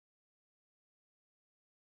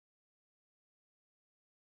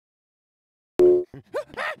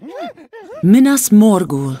Minas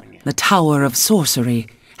Morgul, the Tower of Sorcery,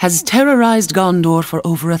 has terrorized Gondor for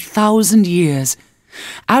over 1,000 years.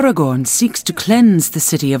 Aragorn seeks to cleanse the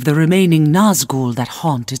city of the remaining Nazgul that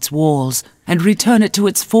haunt its walls and return it to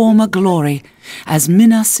its former glory as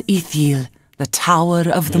Minas Ithil, the Tower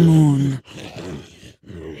of the Moon.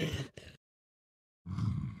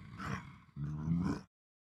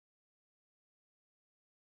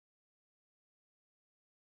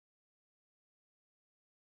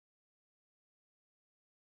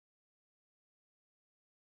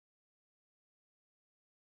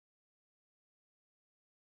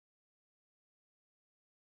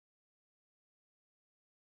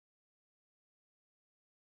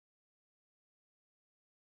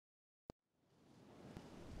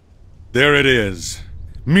 There it is.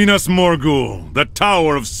 Minas Morgul, the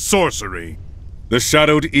Tower of Sorcery. The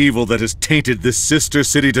shadowed evil that has tainted this sister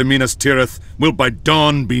city to Minas Tirith will by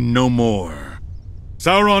dawn be no more.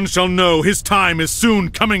 Sauron shall know his time is soon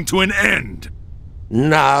coming to an end.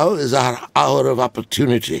 Now is our hour of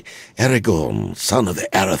opportunity, Aragorn, son of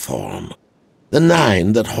Arathorn. The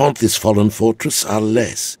 9 that haunt this fallen fortress are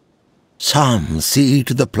less. Some see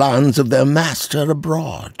to the plans of their master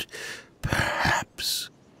abroad, perhaps.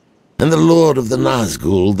 And the Lord of the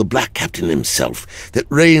Nazgul, the Black Captain himself, that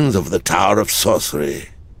reigns over the Tower of Sorcery,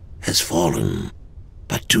 has fallen.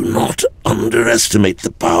 But do not underestimate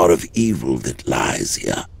the power of evil that lies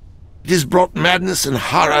here. It has brought madness and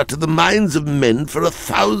horror to the minds of men for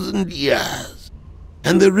 1,000 years.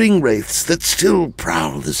 And the ringwraiths that still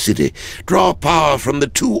prowl the city draw power from the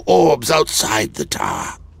 2 orbs outside the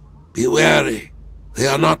tower. Be wary, they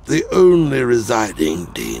are not the only residing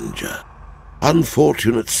danger.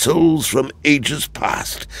 Unfortunate souls from ages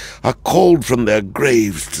past are called from their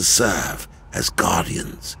graves to serve as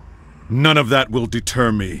guardians. None of that will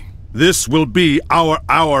deter me. This will be our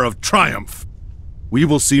hour of triumph. We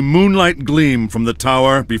will see moonlight gleam from the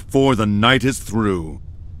tower before the night is through.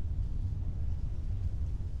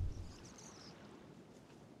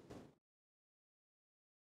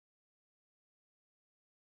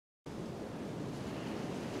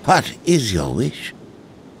 What is your wish?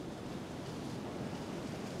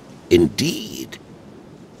 Indeed.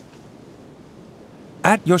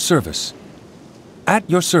 At your service. At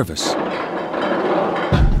your service.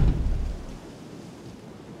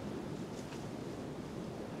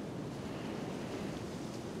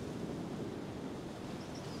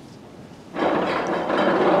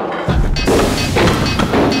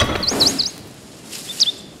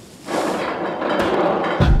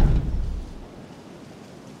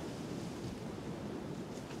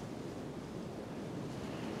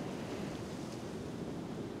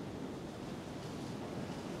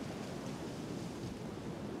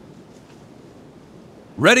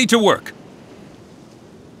 Ready to work.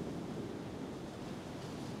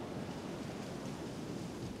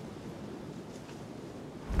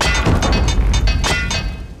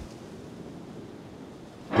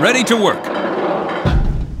 Ready to work.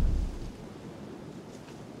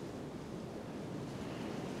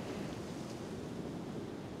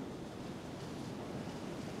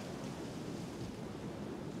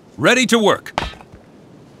 Ready to work.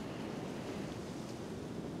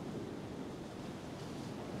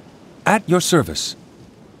 At your service.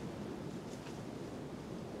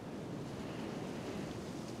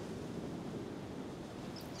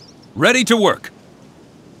 Ready to work.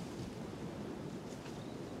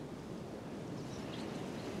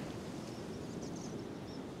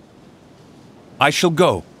 I shall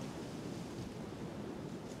go.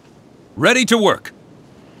 Ready to work.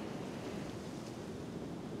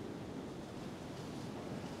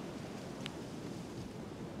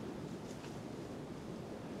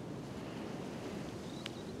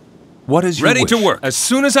 What is your wish? Ready to work. As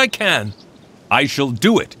soon as I can. I shall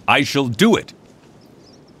do it. I shall do it.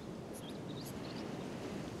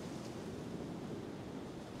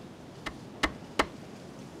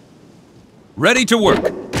 Ready to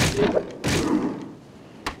work.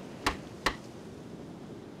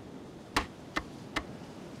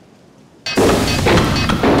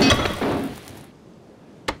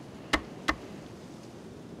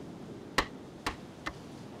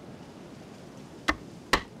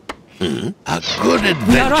 A good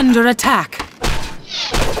adventure. We are under attack.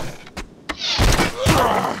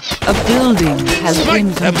 A building has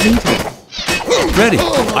been completed. Ready.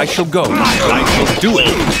 I shall go. I shall do it.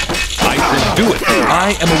 I shall do it.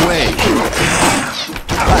 I am away.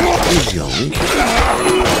 What is your wish?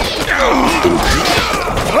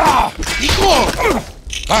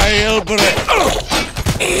 I'll break.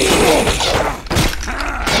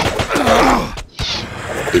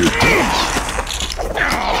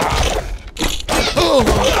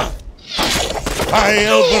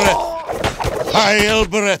 Vile breath! Vile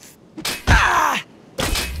breath!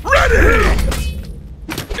 Ready!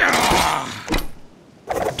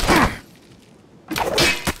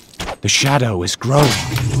 The shadow is growing.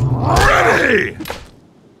 Ready!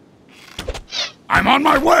 I'm on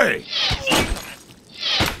my way!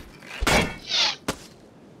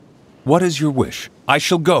 What is your wish? I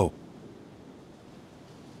shall go.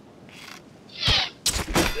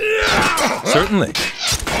 Certainly.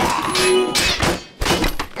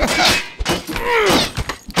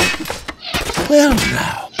 Well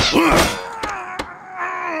now.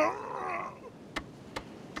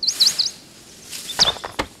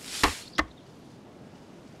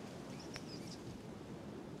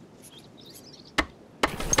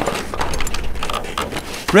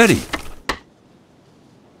 Ready.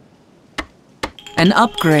 An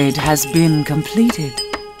upgrade has been completed.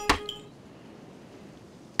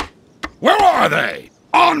 Where are they?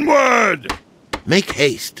 Onward! Make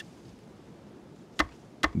haste.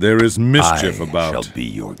 There is mischief about. I shall be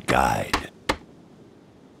your guide.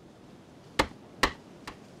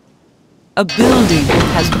 A building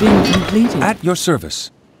has been completed. At your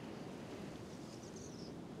service.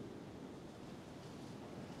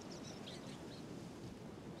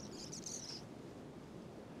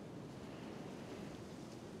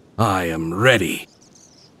 I am ready.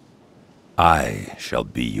 I shall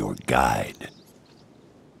be your guide.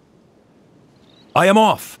 I am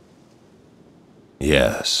off.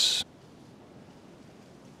 Yes.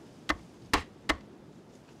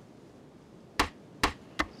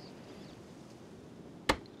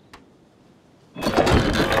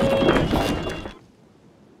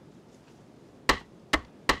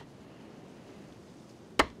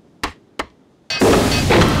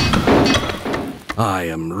 I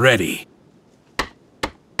am ready.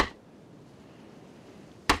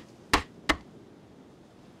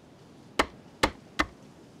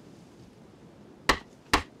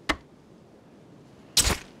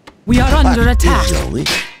 We are under attack. Zoe,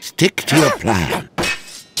 stick to your plan.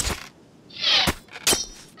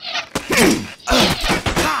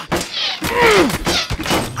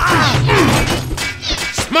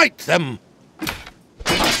 Smite them!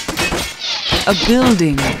 A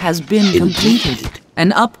building has been completed.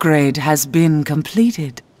 An upgrade has been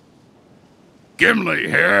completed. Gimli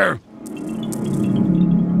here.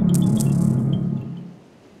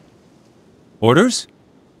 Orders?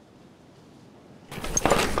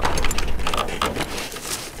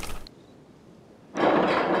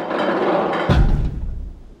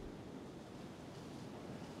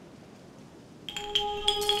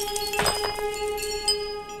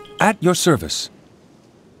 At your service.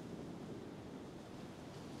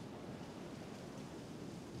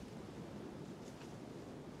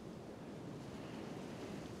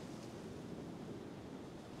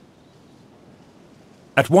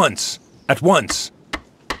 At once! At once!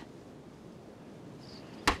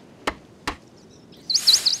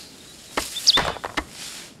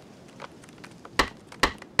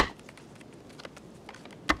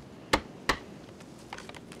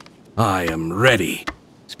 I am ready.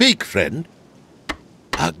 Speak, friend.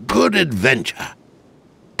 A good adventure.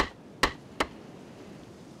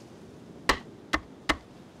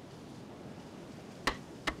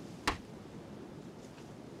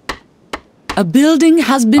 A building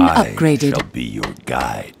has been I upgraded. shall be your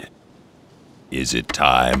guide. Is it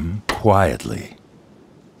time? Quietly.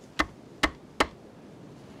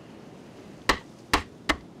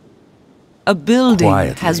 A building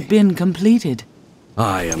Quietly. has been completed.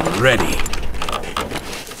 I am ready.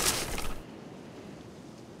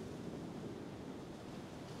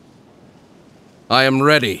 I am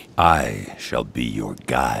ready. I shall be your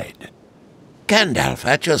guide. Gandalf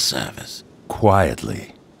at your service.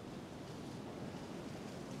 Quietly.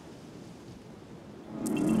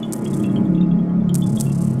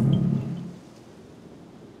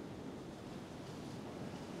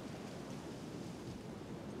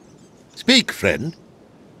 Speak, friend.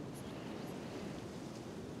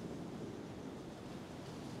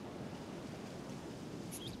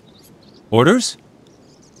 Orders?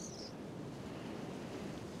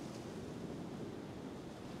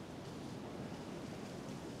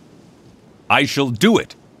 I shall do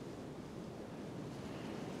it.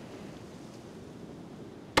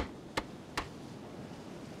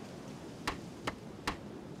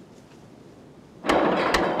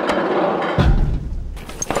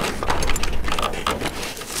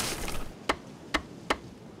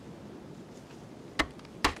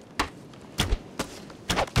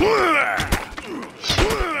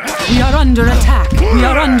 We are under attack. We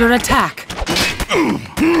are under attack.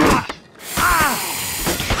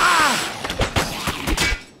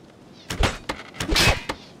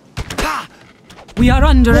 We are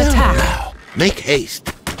under Well attack. now, make haste.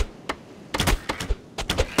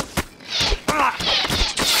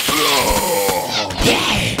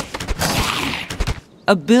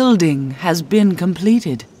 A building has been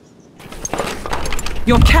completed.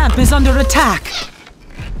 Your camp is under attack.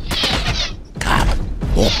 Come,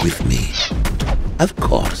 walk with me. Of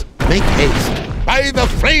course, make haste. By the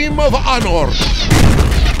flame of honor!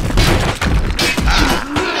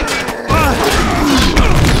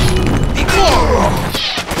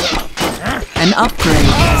 An upgrade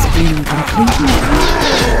has been completed.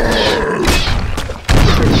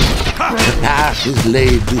 The path is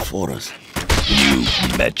laid before us. You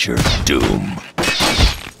met your doom.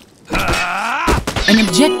 An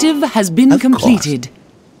objective has been Of course. completed.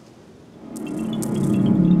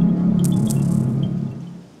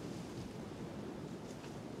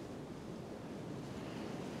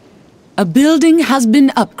 A building has been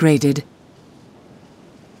upgraded.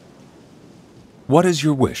 What is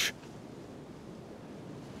your wish?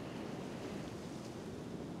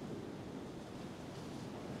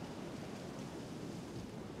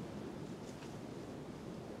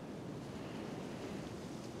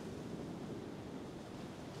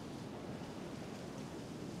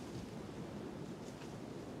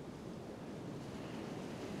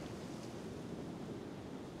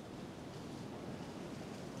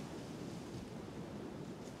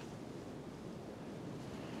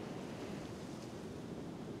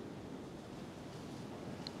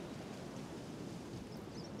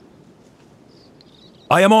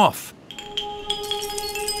 I am off.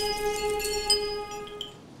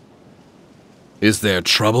 Is there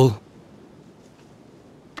trouble?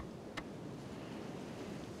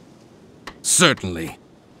 Certainly.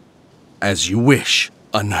 As you wish,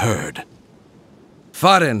 unheard.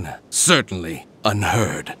 Farin, certainly,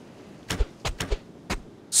 unheard.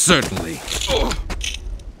 Certainly.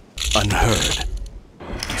 Unheard.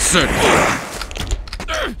 Certainly.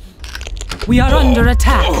 We are under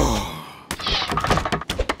attack.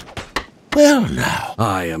 Well now,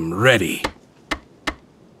 I am ready.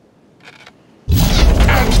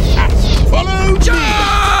 follow me!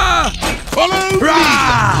 Follow me!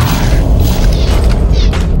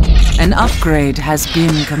 An upgrade has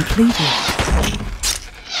been completed.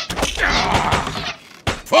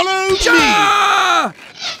 Follow me!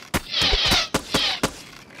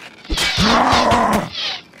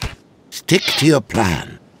 Stick to your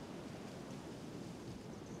plan.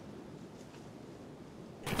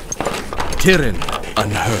 Tyrann,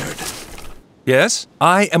 unheard. Yes,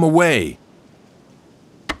 I am away.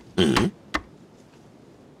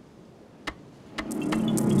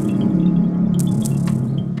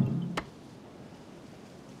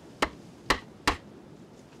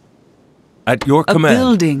 At your A command.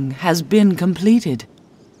 building has been completed.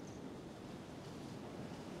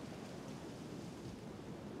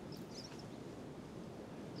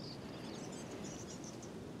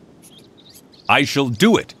 I shall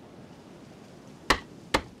do it.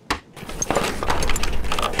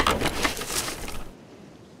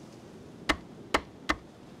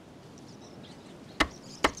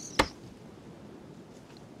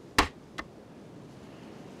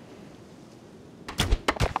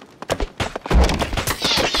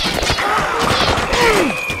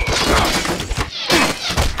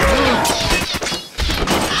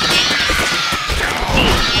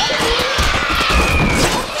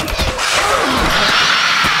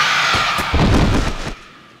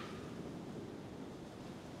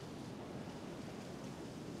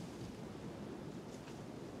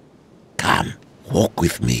 Come, walk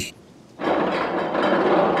with me.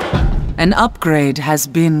 An upgrade has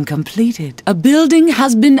been completed. A building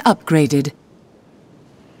has been upgraded.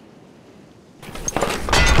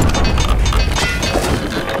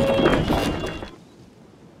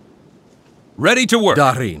 Ready to work.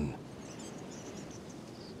 Darin.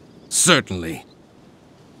 Certainly.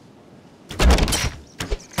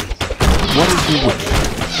 What is your wish?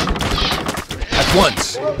 At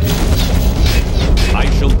once. I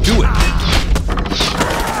shall do it.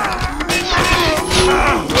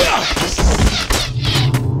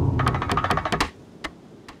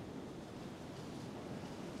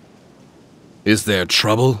 Is there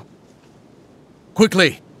trouble?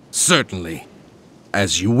 Quickly. Certainly.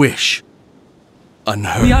 As you wish.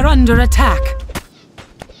 Unheard. We are under attack.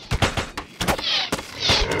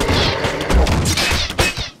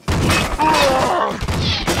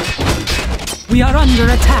 We are under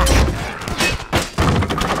attack.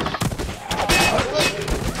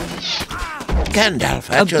 Gandalf,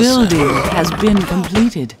 A at your building side. has been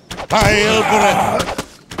completed. Vile breath!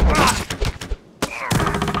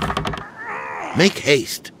 Make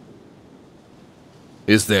haste.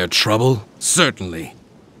 Is there trouble? Certainly.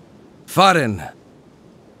 Farin.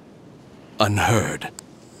 Unheard.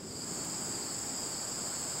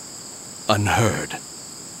 Unheard.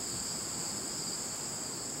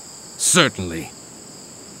 Certainly.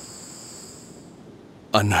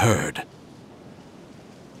 Unheard.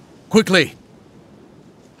 Quickly.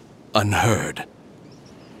 Unheard.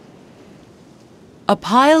 A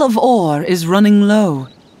pile of ore is running low.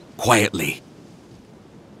 Quietly.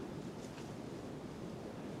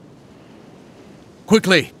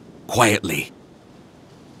 Quickly. Quietly.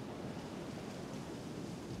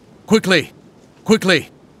 Quickly. Quickly.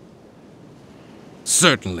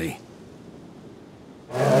 Certainly.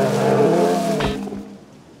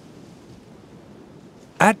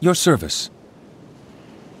 At your service.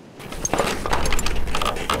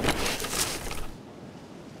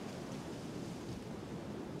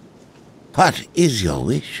 What is your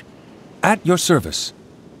wish? At your service.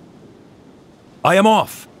 I am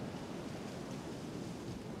off.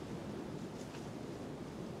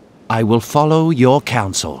 I will follow your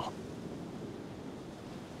counsel.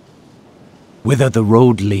 Whither the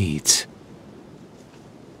road leads.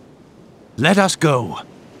 Let us go.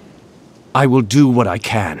 I will do what I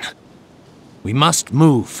can. We must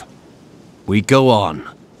move. We go on.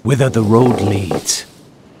 Whither the road leads.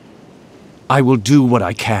 I will do what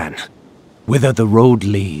I can. Whither the road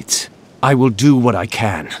leads. I will do what I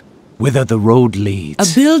can. Whither the road leads.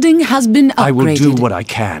 A building has been upgraded. I will do what I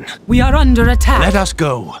can. We are under attack. Let us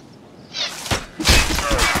go.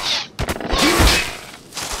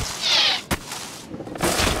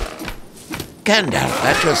 Gandalf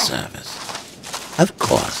at your service. Of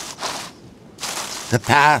course. The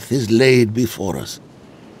path is laid before us.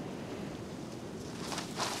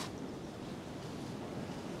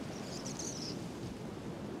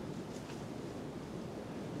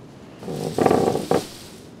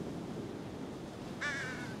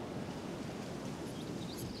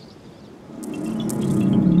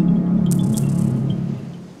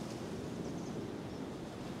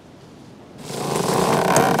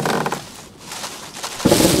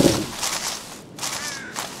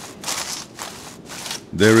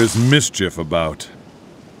 There is mischief about.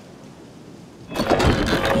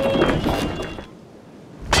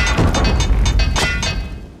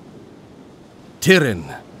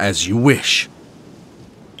 Tyrion, as you wish.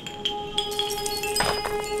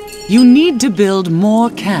 You need to build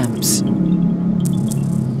more camps.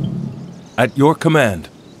 At your command.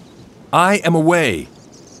 I am away.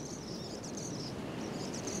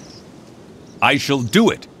 I shall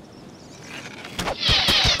do it.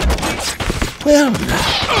 Well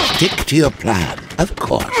now, stick to your plan, of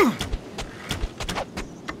course.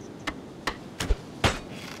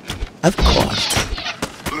 Of course.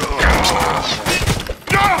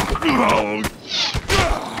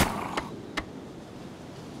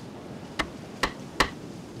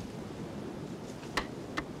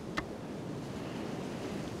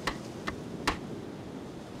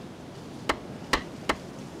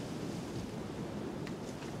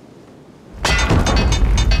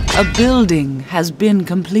 A building has been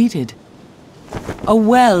completed. A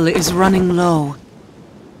well is running low.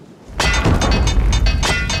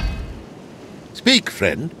 Speak,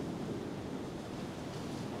 friend.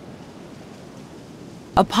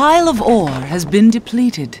 A pile of ore has been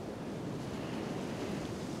depleted.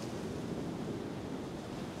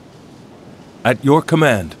 At your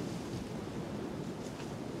command.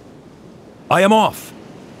 I am off.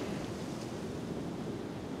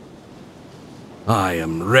 I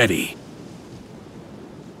am ready.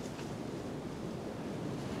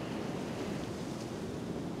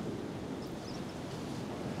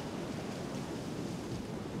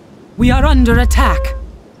 We are under attack.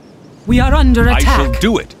 We are under attack. I shall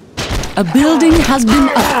do it. A building has been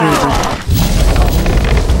upgraded.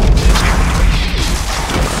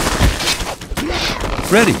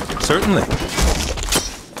 Ready, certainly.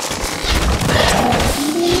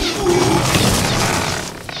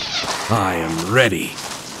 I am ready.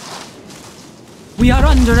 We are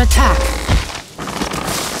under attack.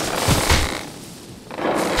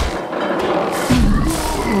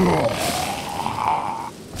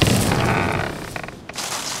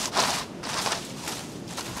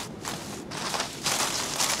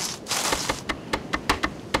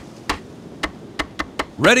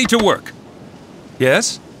 Ready to work.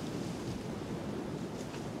 Yes?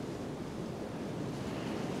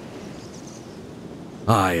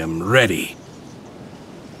 I am ready.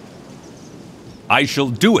 I shall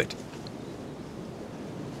do it.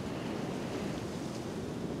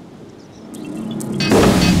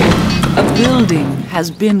 A building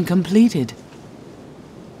has been completed.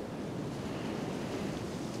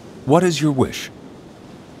 What is your wish?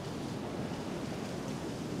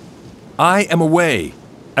 I am away.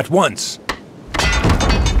 At once.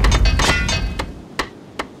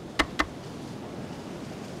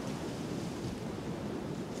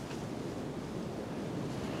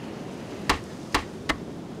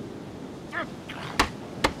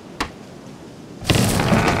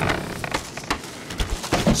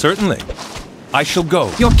 Certainly. I shall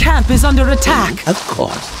go. Your camp is under attack. Of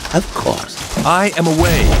course, of course. I am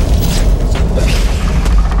away.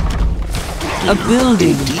 A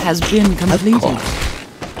building has been Of completed. course.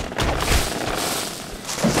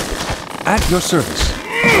 At your service.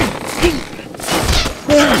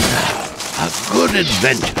 A good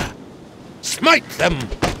adventure. Smite them!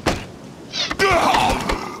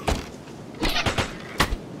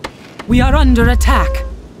 We are under attack.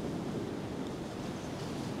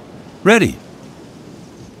 Ready.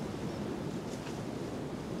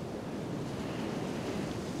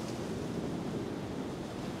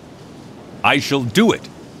 I shall do it.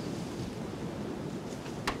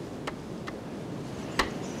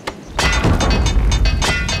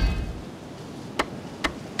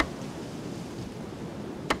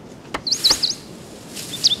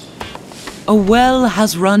 A well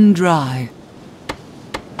has run dry.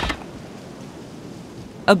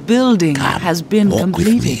 A building Come, has been walk with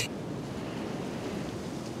completed. me.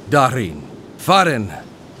 Darin. Fahren.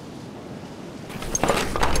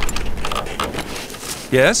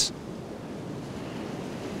 Yes?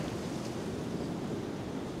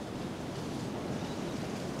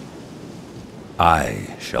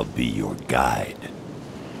 I shall be your guide.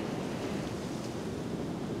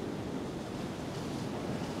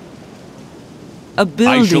 A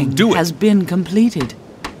building do it. has been completed.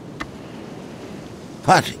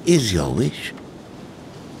 What is your wish?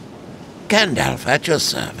 Gandalf at your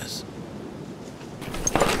service.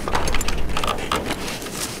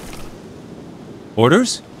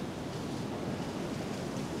 Orders?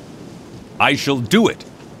 I shall do it.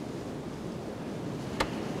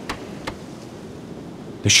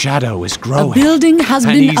 The shadow is A growing. building has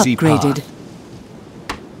An been easy upgraded. path.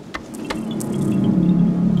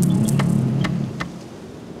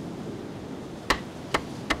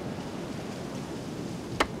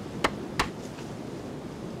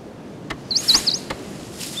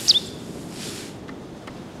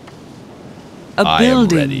 A I am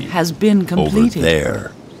building ready. has been completed. Over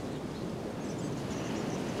there.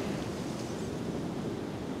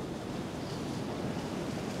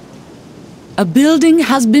 A building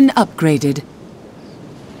has been upgraded.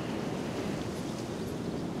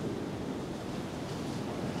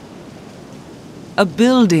 A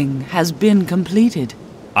building has been completed.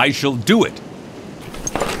 I shall do it.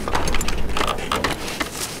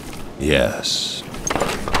 Yes.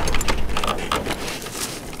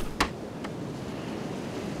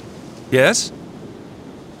 Yes?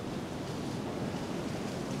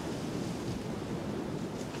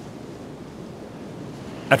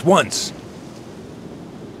 At once.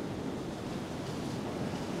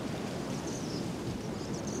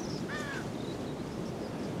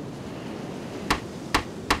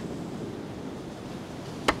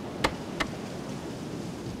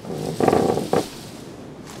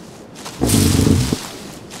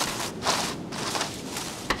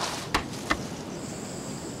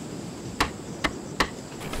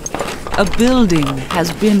 A building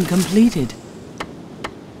has been completed.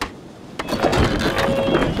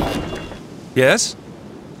 Yes?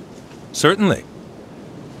 Certainly.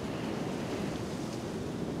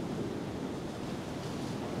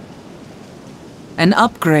 An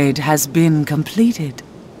upgrade has been completed.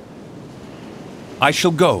 I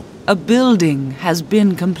shall go. A building has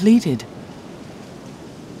been completed.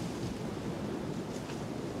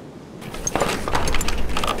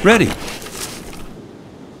 Ready.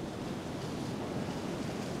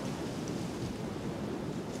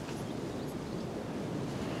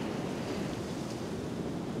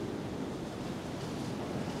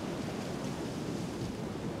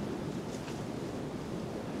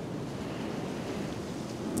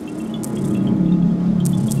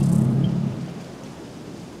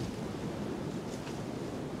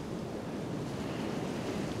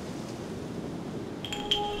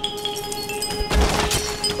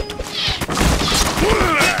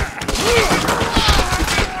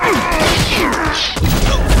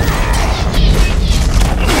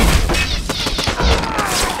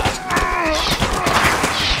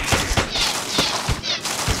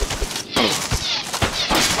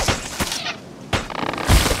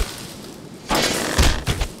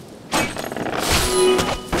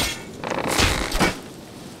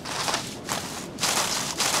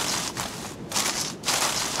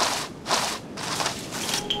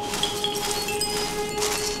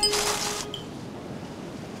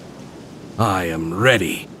 I am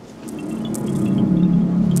ready.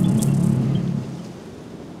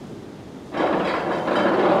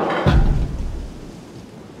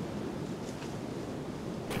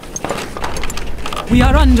 We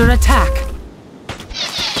are under attack.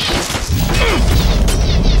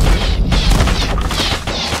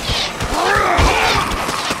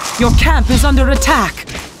 Your camp is under attack.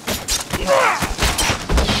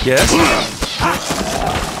 Yes?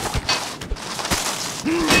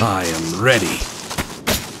 I am ready.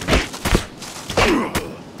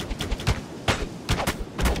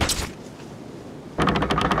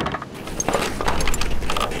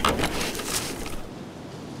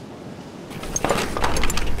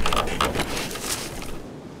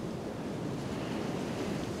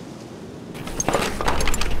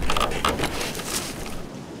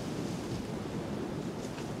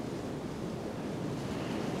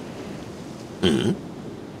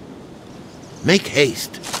 Make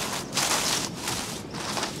haste.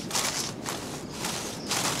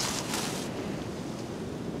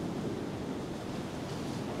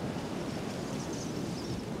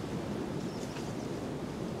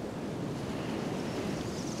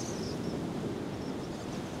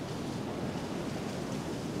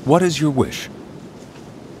 What is your wish?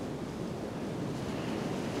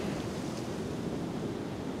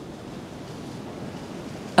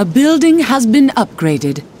 A building has been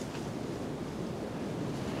upgraded.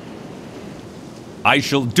 I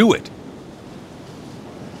shall do it.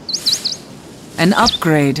 An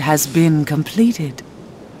upgrade has been completed.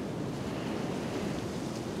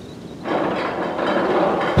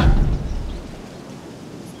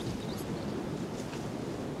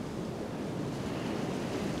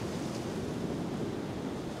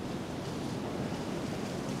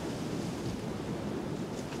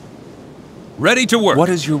 Ready to work. What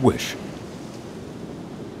is your wish?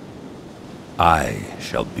 I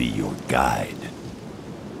shall be your guide.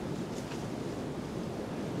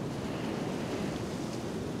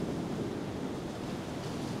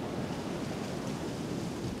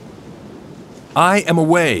 I am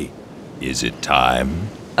away. Is it time?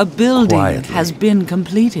 A building Quietly. has been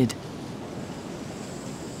completed.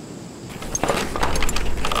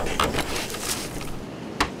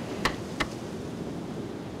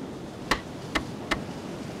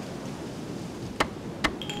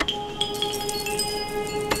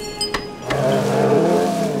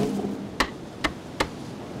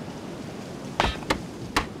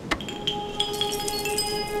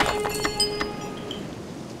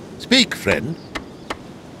 Speak, friend.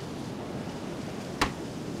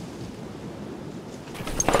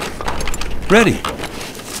 Ready.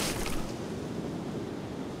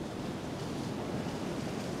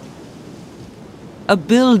 A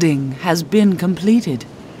building has been completed.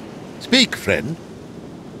 Speak, friend.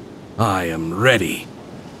 I am ready.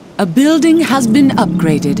 A building has been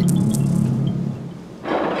upgraded.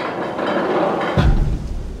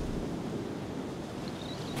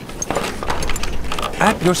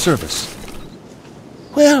 At your service.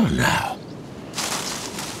 Well, now.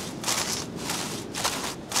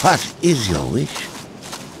 What is your wish?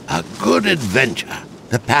 A good adventure.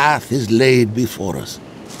 The path is laid before us.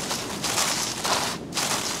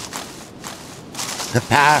 The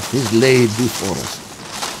path is laid before us.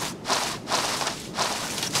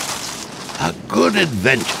 A good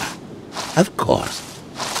adventure. Of course.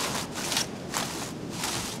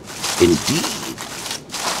 Indeed.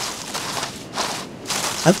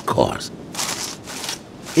 Of course.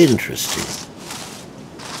 Interesting.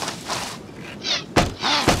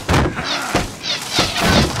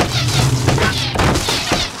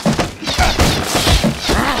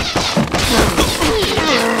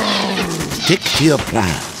 Stick to your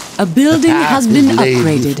plan. A building The path has is been laid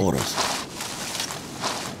upgraded. before us.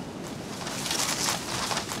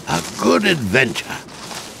 A good adventure.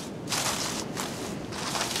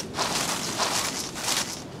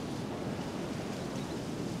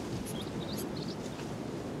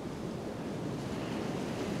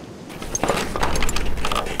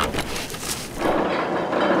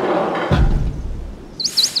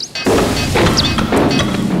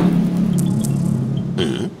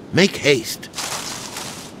 Make haste.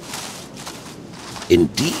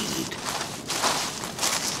 Indeed.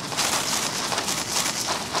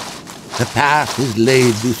 The path is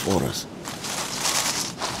laid before us.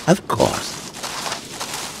 Of course.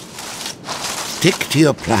 Stick to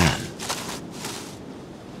your plan.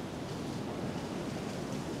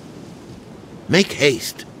 Make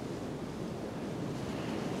haste.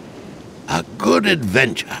 A good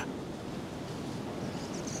adventure.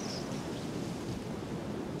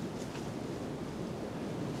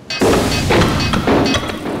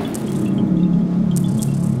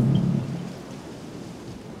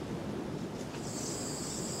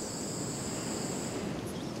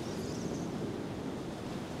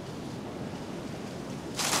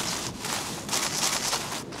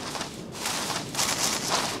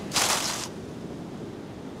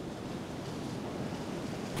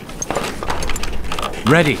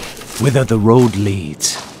 Ready, whither the road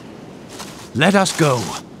leads. Let us go.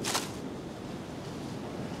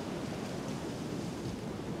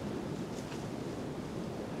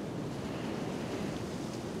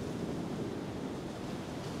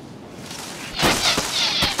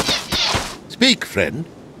 Speak, friend.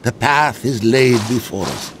 The path is laid before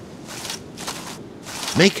us.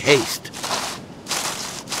 Make haste.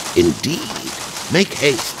 Indeed, make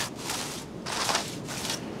haste.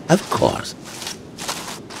 Of course.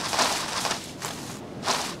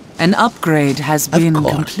 An upgrade has been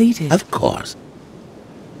completed. Of course.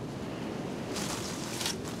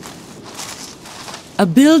 A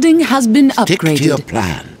building has been Stick upgraded. to your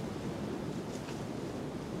plan.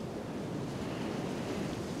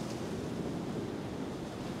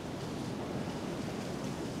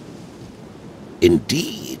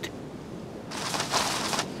 Indeed.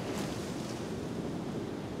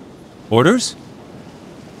 Orders?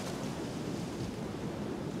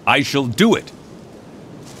 I shall do it.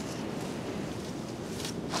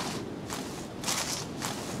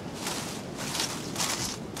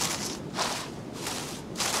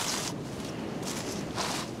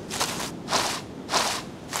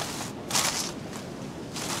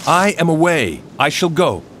 I am away. I shall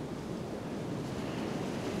go.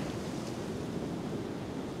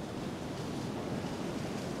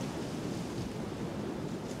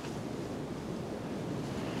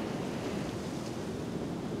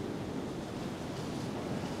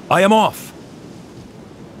 I am off.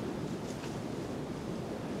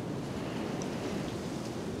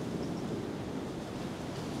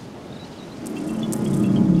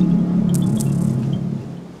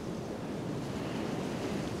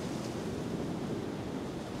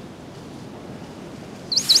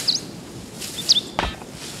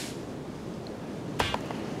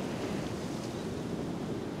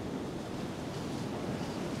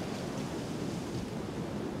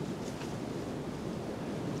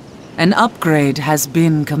 An upgrade has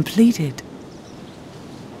been completed.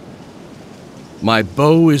 My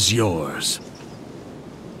bow is yours.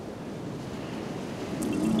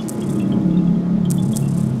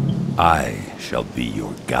 I shall be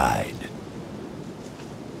your guide.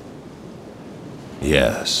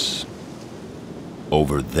 Yes.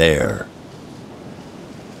 Over there.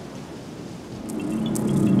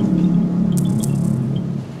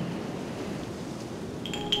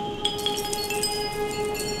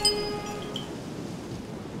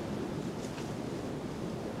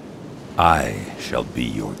 I shall be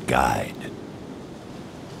your guide.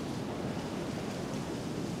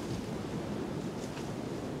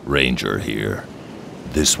 Ranger here.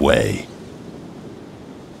 This way.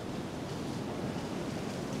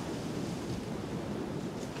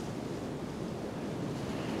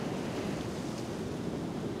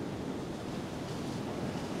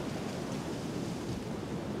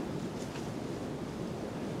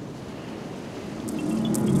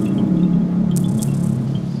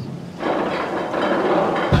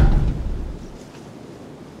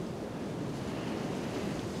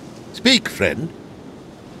 Speak, friend.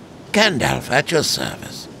 Gandalf at your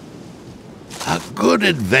service. A good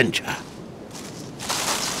adventure.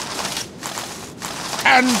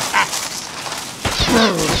 And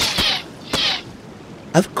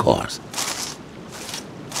of course.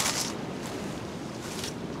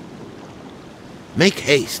 Make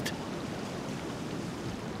haste.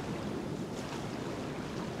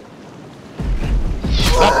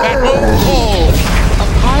 The battle calls. A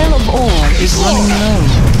pile of ore is running low.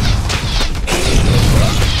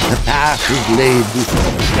 The path is laid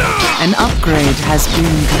before us. An upgrade has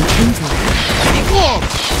been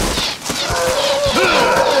completed.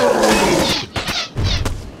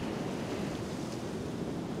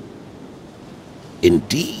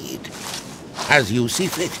 Indeed, as you see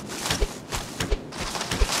fit.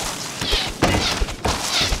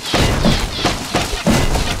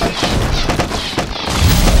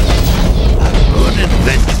 A good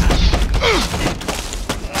adventure.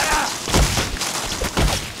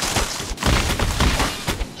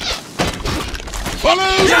 Follow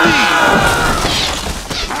me!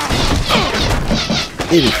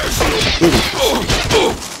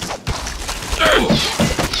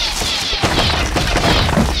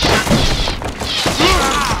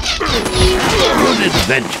 Good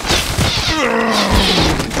adventure.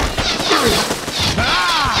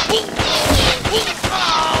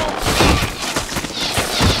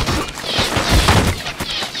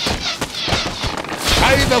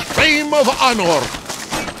 By the flame of honor,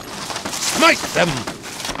 smite them!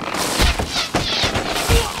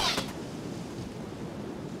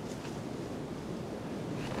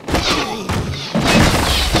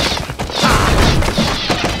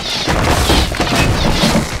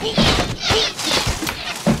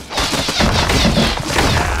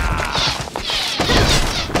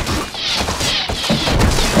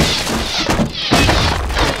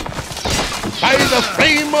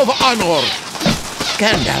 honor.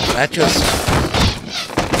 Gandalf at your side.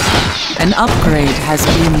 An upgrade has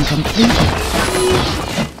been completed.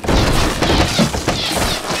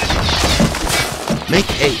 Make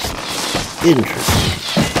haste. Interesting.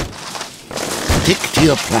 Stick to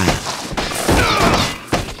your plan.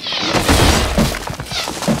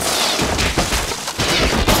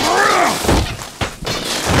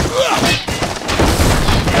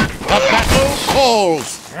 The battle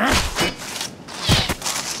calls.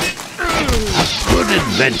 A good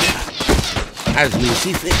adventure, as we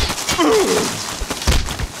see fit.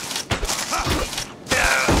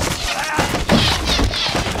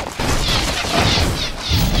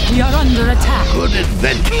 We are under attack. Good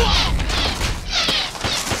adventure.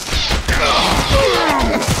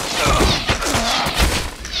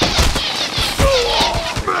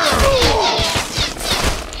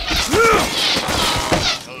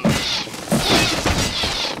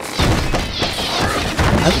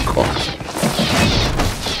 Of course.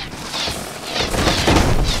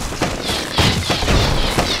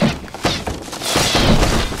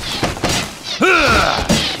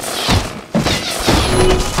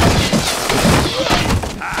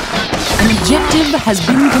 An objective has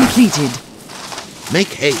been completed. Make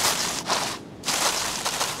haste.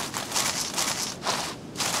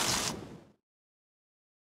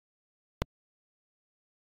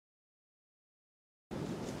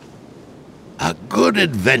 A good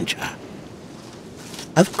adventure.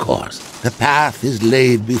 Of course, the path is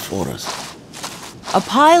laid before us. A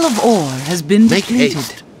pile of ore has been Make depleted.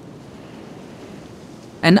 haste.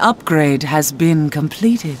 An upgrade has been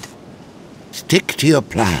completed. Stick to your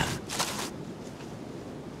plan.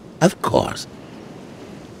 Of course.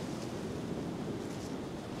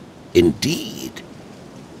 Indeed.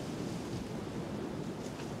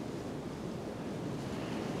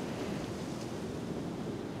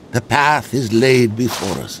 The path is laid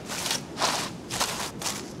before us.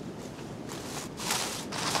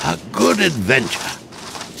 A good adventure.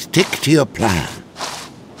 Stick to your plan.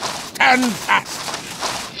 Stand fast.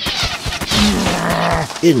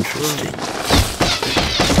 Interesting.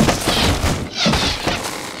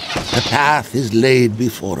 The path is laid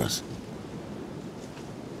before us.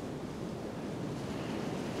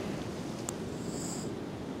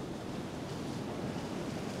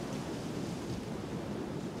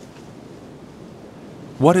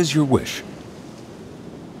 What is your wish?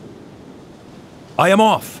 I am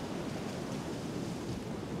off!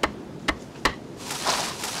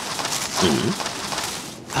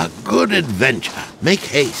 A good adventure. Make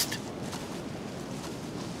haste.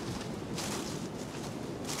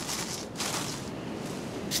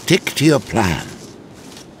 Stick to your plan.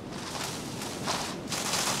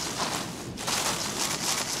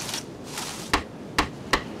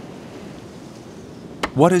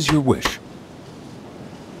 What is your wish?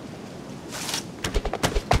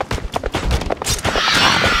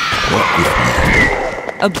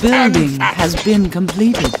 A building has been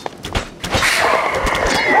completed.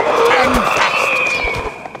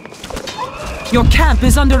 Your camp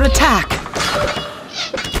is under attack.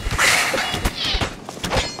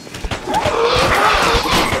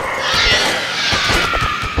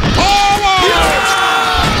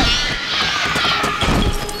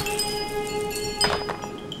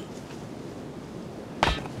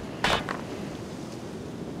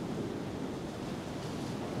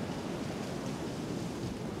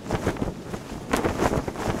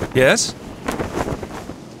 Yes?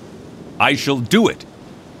 I shall do it.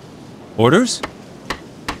 Orders?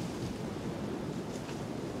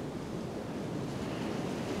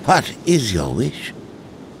 What is your wish?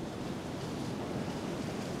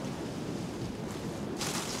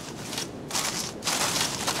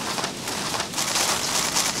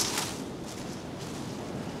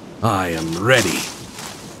 I am ready.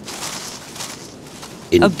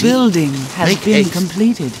 A Indeed. building has Make been haste.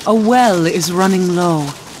 completed. A well is running low.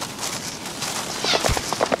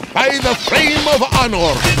 By the flame of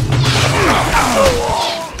honor!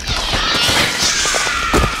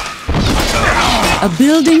 A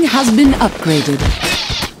building has been upgraded.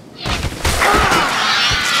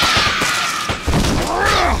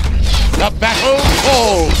 The battle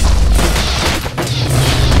calls!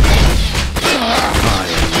 I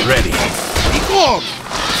am ready. Be gone!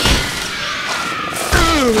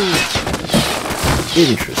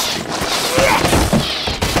 Interesting.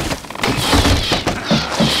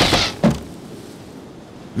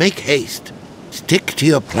 Make haste. Stick to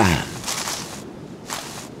your plan.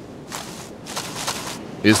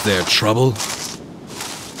 Is there trouble?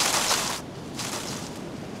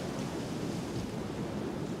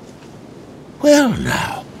 Well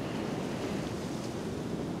now,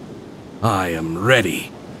 I am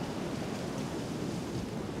ready.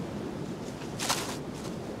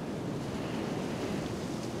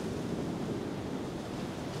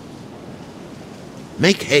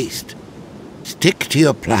 Make haste. Stick to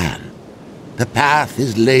your plan. The path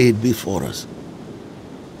is laid before us.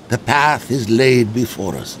 The path is laid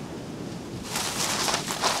before us.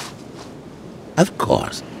 Of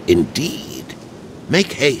course, indeed.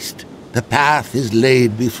 Make haste. The path is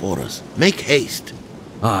laid before us. Make haste.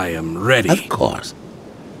 I am ready. Of course.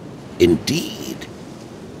 Indeed.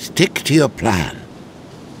 Stick to your plan.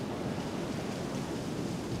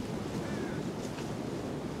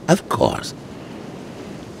 Of course.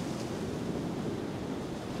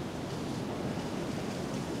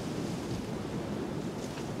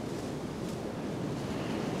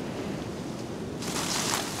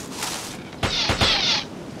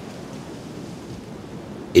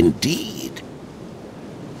 Indeed.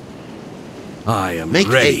 I am Make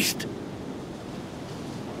ready. haste.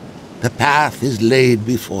 The path is laid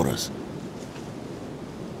before us.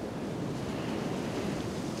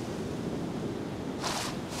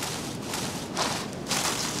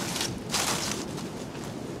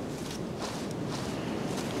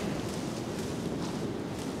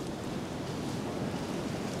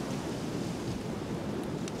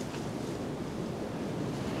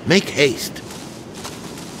 Make haste.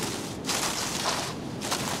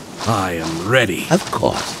 I am ready. Of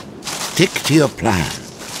course. Stick to your plan.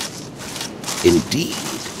 Indeed.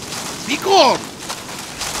 Be gone!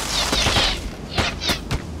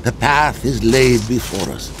 The path is laid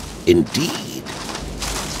before us. Indeed.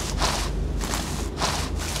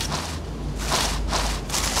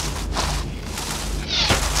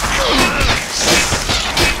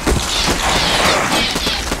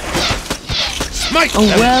 Smite A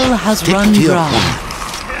them. well has Stick run to your dry. plan.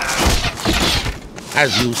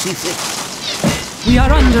 As you see fit. We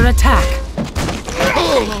are under attack.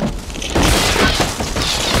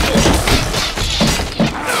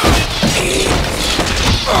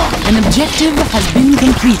 An objective has been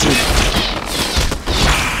completed.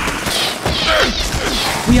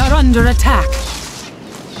 We are under attack.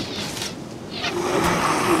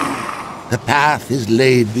 The path is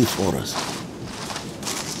laid before us.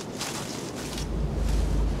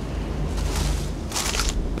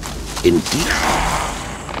 Indeed.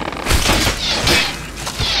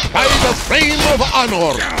 By the flame of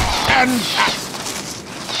honor, stand fast.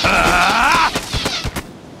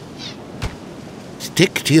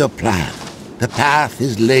 Stick to your plan. The path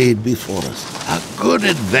is laid before us. A good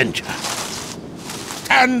adventure.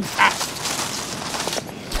 Stand fast.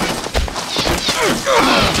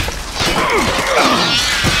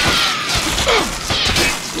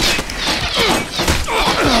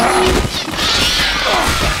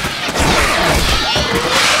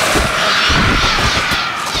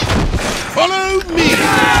 Follow me.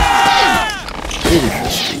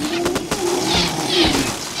 Interesting.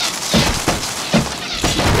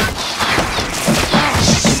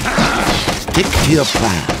 Stick to your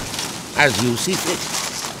plan, as you see fit.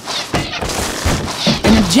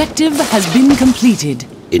 An objective has been completed.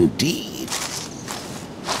 Indeed.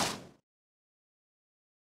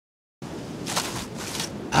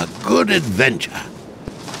 A good adventure.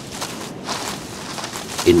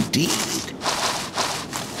 Indeed.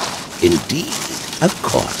 Indeed. Of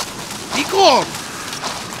course. Be gone!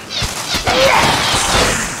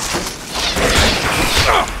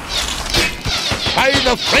 By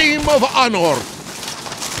the flame of honor,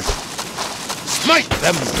 smite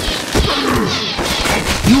them!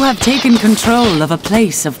 You have taken control of a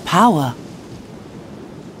place of power.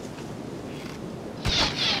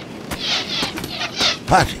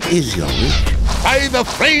 What is your wish? By the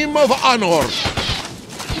flame of honor!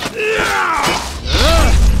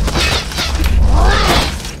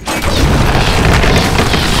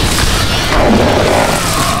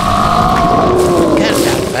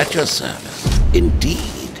 Gandalf at your service.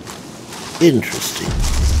 Indeed. Interesting.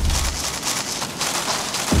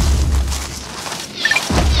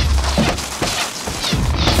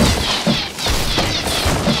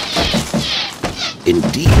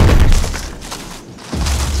 Indeed.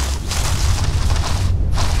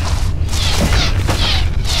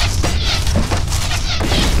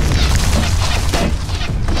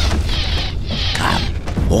 Come,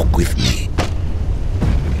 walk with me.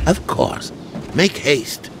 Of course. Make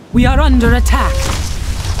haste. We are under attack.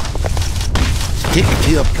 Stick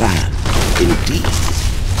to your plan. Indeed.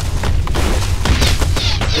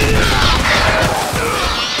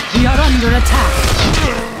 We are under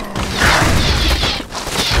attack.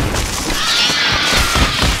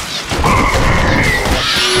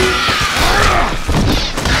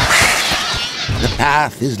 The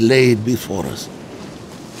path is laid before us.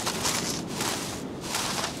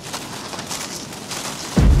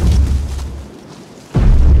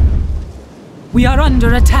 We are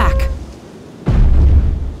under attack.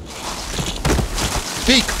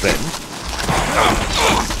 friend.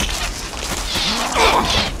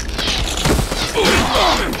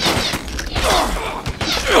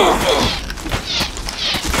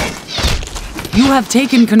 You have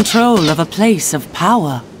taken control of a place of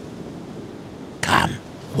power. Come,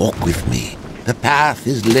 walk with me. The path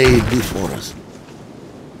is laid before us.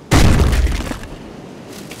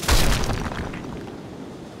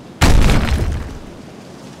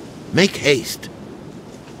 Make haste.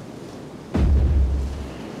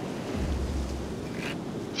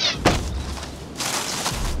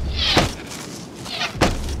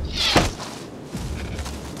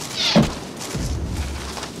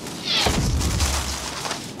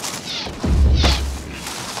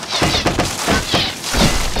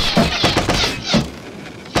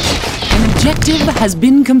 Objective has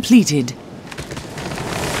been completed.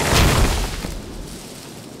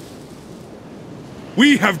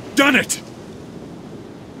 We have done it!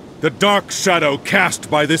 The dark shadow cast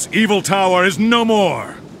by this evil tower is no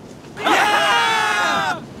more!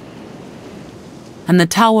 And the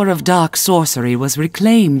Tower of Dark Sorcery was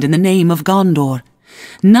reclaimed in the name of Gondor.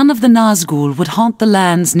 None of the Nazgul would haunt the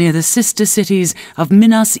lands near the sister cities of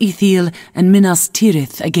Minas Ithil and Minas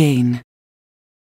Tirith again.